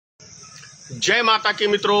जय माता के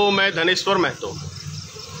मित्रों, मैं धनेश्वर महतो।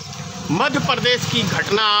 मध्य प्रदेश की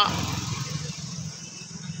घटना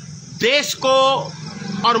देश को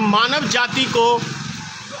और मानव जाति को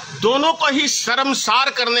दोनों को ही शर्मसार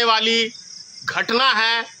करने वाली घटना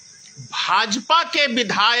है। भाजपा के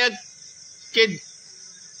विधायक के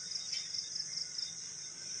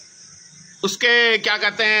उसके क्या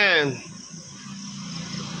कहते हैं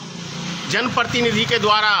जनप्रतिनिधि के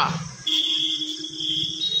द्वारा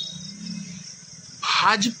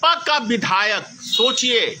भाजपा का विधायक,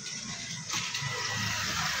 सोचिए,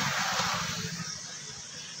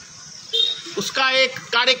 उसका एक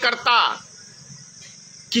कार्यकर्ता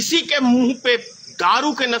किसी के मुंह पे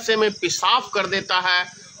दारू के नशे में पेशाब कर देता है,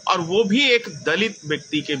 और वो भी एक दलित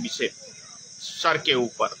व्यक्ति के विषय सर के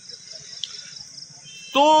ऊपर।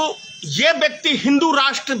 तो ये व्यक्ति हिंदू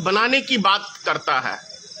राष्ट्र बनाने की बात करता है।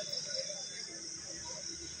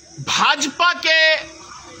 भाजपा के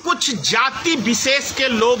कुछ जाति विशेष के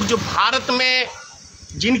लोग जो भारत में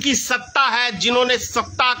जिनकी सत्ता है, जिन्होंने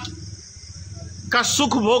सत्ता का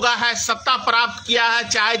सुख भोगा है, सत्ता प्राप्त किया है,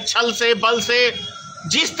 चाहे छल से, बल से,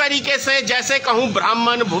 जिस तरीके से, जैसे कहूं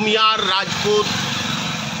ब्राह्मण, भूमियार, राजपूत,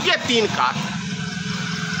 ये तीन कास्ट,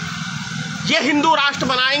 ये हिंदू राष्ट्र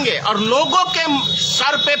बनाएंगे और लोगों के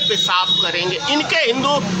सर पे पेशाब करेंगे।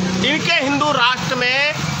 इनके हिंदू राष्ट्र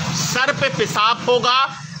में सर पे पेशाब होगा,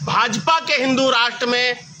 भाजपा के हिंदू राष्ट्र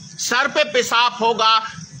में सर पे पेशाब होगा।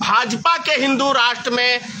 भाजपा के हिंदू राष्ट्र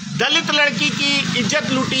में दलित लड़की की इज्जत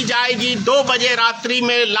लूटी जाएगी, 2 बजे रात्रि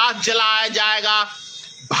में लाश जलाया जाएगा।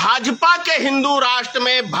 भाजपा के हिंदू राष्ट्र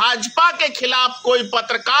में भाजपा के खिलाफ कोई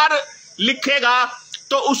पत्रकार लिखेगा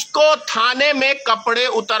तो उसको थाने में कपड़े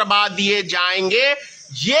उतरवा दिए जाएंगे।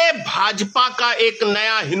 ये भाजपा का एक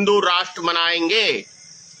नया हिंदू राष्ट्र बनाएंगे।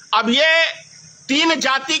 अब ये 3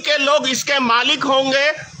 जाति के लोग इसके मालिक होंगे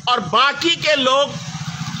और बाकी के लोग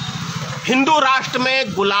हिंदू राष्ट्र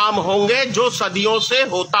में गुलाम होंगे, जो सदियों से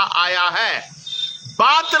होता आया है।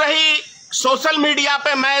 बात रही सोशल मीडिया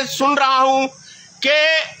पे, मैं सुन रहा हूं कि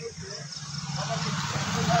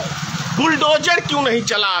बुलडोजर क्यों नहीं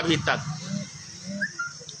चला अभी तक।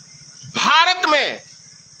 भारत में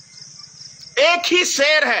एक ही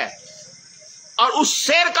शेर है और उस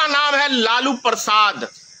शेर का नाम है लालू प्रसाद,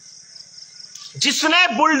 जिसने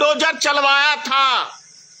बुलडोजर चलवाया था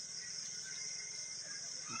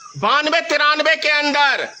 92-93 के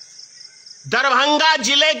अंदर। दरभंगा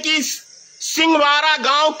जिले की सिंहवाड़ा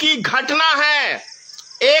गांव की घटना है।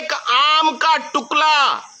 एक आम का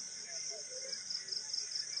टुकड़ा,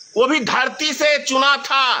 वो भी धरती से चुना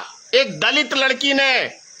था एक दलित लड़की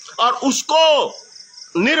ने, और उसको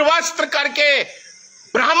निर्वस्त्र करके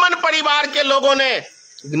ब्राह्मण परिवार के लोगों ने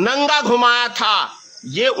नंगा घुमाया था।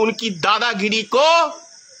 ये उनकी दादागिरी को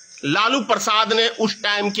लालू प्रसाद ने उस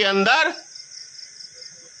टाइम के अंदर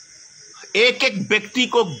एक एक व्यक्ति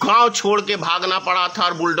को गांव छोड़ के भागना पड़ा था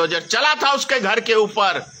और बुलडोजर चला था उसके घर के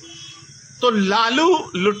ऊपर। तो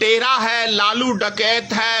लालू लुटेरा है, लालू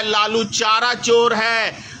डकैत है, लालू चारा चोर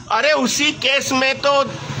है। अरे उसी केस में तो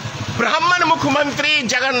ब्राह्मण मुख्यमंत्री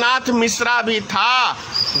जगन्नाथ मिश्रा भी था,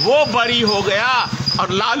 वो बरी हो गया।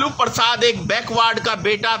 और लालू प्रसाद एक बैकवर्ड का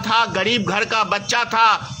बेटा था, गरीब घर का बच्चा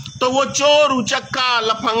था, तो वो चोर उचक्का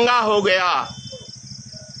लफंगा हो गया।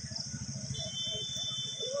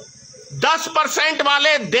 10%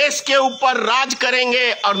 वाले देश के ऊपर राज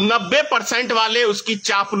करेंगे और 90% वाले उसकी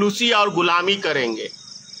चापलूसी और गुलामी करेंगे,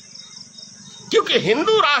 क्योंकि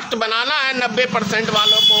हिंदू राष्ट्र बनाना है 90%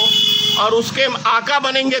 वालों को, और उसके आका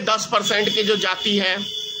बनेंगे 10% के जो जाति हैं।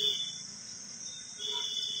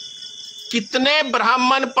 कितने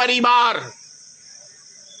ब्राह्मण परिवार,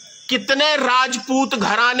 कितने राजपूत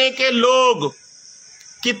घराने के लोग,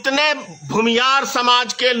 कितने भूमियार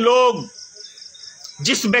समाज के लोग,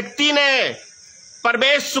 जिस व्यक्ति ने,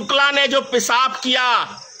 परवेश शुक्ला ने जो पेशाब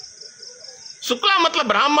किया, शुक्ला मतलब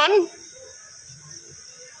ब्राह्मण,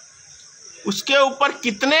 उसके ऊपर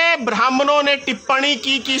कितने ब्राह्मणों ने टिप्पणी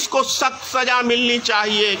की कि इसको सख्त सजा मिलनी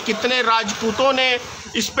चाहिए, कितने राजपूतों ने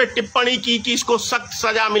इस पे टिप्पणी की कि इसको सख्त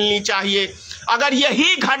सजा मिलनी चाहिए। अगर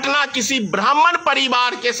यही घटना किसी ब्राह्मण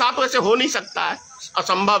परिवार के साथ, वैसे हो नहीं सकता है,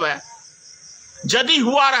 असंभव है, यदि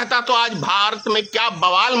हुआ रहता तो आज भारत में क्या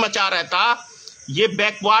बवाल मचा रहता। ये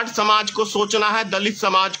बैकवर्ड समाज को सोचना है, दलित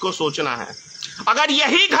समाज को सोचना है। अगर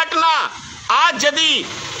यही घटना आज यदि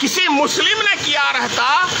किसी मुस्लिम ने किया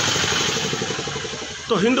रहता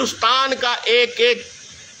तो हिंदुस्तान का एक एक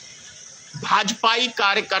भाजपाई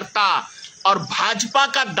कार्यकर्ता और भाजपा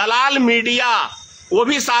का दलाल मीडिया, वो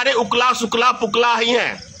भी सारे उकला सुकला पुकला ही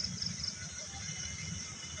हैं।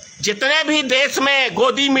 जितने भी देश में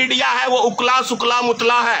गोदी मीडिया है वो उकला सुकला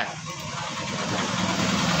मुतला है,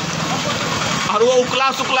 और वो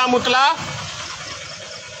उकला सुकला मुतला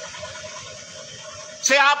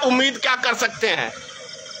से आप उम्मीद क्या कर सकते हैं?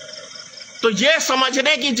 तो ये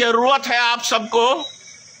समझने की जरूरत है आप सबको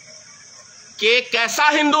कि कैसा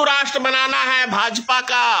हिंदू राष्ट्र बनाना है भाजपा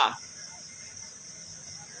का।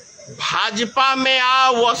 भाजपा में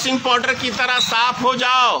आओ, वॉशिंग पाउडर की तरह साफ हो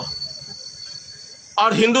जाओ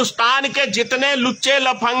और हिंदुस्तान के जितने लुच्चे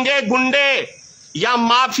लफंगे गुंडे या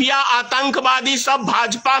माफिया आतंकवादी सब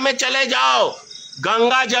भाजपा में चले जाओ,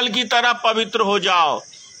 गंगा जल की तरह पवित्र हो जाओ।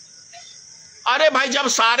 अरे भाई, जब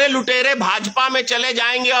सारे लुटेरे भाजपा में चले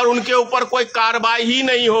जाएंगे और उनके ऊपर कोई कार्रवाई ही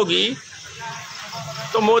नहीं होगी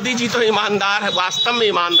तो मोदी जी तो ईमानदार है, वास्तव में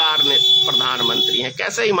ईमानदार ने प्रधानमंत्री हैं।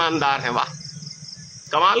 कैसे ईमानदार हैं, वाह,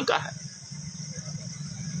 कमाल का है।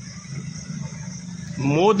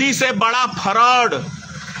 मोदी से बड़ा फ्रॉड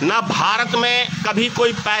ना भारत में कभी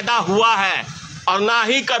कोई पैदा हुआ है और ना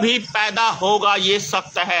ही कभी पैदा होगा, ये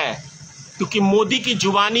सख्त है। क्योंकि मोदी की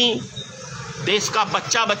जुबानी देश का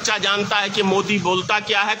बच्चा बच्चा जानता है कि मोदी बोलता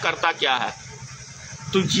क्या है, करता क्या है।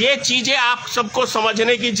 तो ये चीजें आप सबको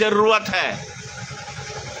समझने की जरूरत है।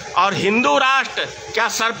 और हिंदू राष्ट्र क्या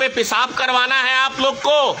सर पे पेशाब करवाना है आप लोग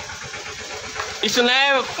को? इस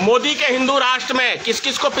नए मोदी के हिंदू राष्ट्र में किस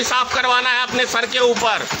किस को पेशाब करवाना है अपने सर के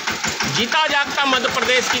ऊपर? जीता जागता मध्य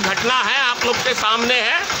प्रदेश की घटना है, आप लोग के सामने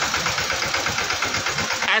है।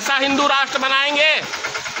 ऐसा हिंदू राष्ट्र बनाएंगे,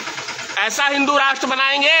 ऐसा हिंदू राष्ट्र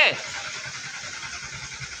बनाएंगे।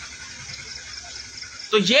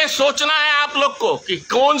 तो ये सोचना है आप लोग को कि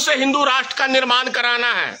कौन से हिंदू राष्ट्र का निर्माण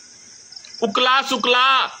कराना है। उकला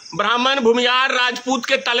सुकला ब्राह्मण भूमियार राजपूत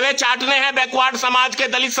के तलवे चाटने हैं, बैकवर्ड समाज के,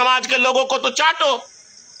 दलित समाज के लोगों को तो चाटो।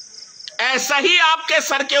 ऐसा ही आपके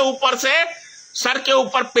सर के ऊपर से सर के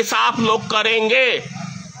ऊपर पेशाब लोग करेंगे।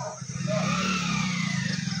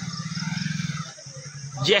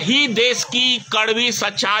 यही देश की कड़वी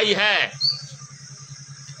सच्चाई है।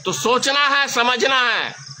 तो सोचना है, समझना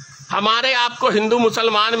है। हमारे आपको हिंदू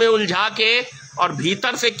मुसलमान में उलझा के और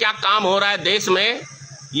भीतर से क्या काम हो रहा है देश में,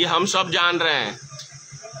 ये हम सब जान रहे हैं।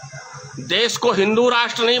 देश को हिंदू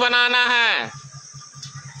राष्ट्र नहीं बनाना है,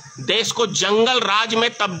 देश को जंगल राज में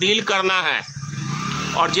तब्दील करना है।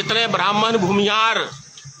 और जितने ब्राह्मण भूमियार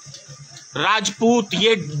राजपूत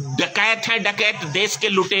ये डकैत हैं, डकैत देश के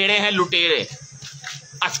लुटेरे हैं, लुटेरे।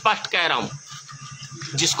 स्पष्ट कह रहा हूं,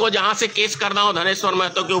 जिसको जहां से केस करना हो धनेश्वर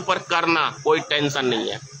महतो के ऊपर करना, कोई टेंशन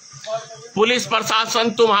नहीं है। पुलिस प्रशासन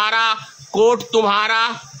तुम्हारा, कोर्ट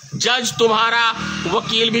तुम्हारा, जज तुम्हारा,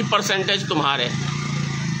 वकील भी परसेंटेज तुम्हारे।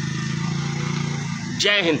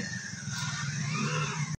 जय हिंद।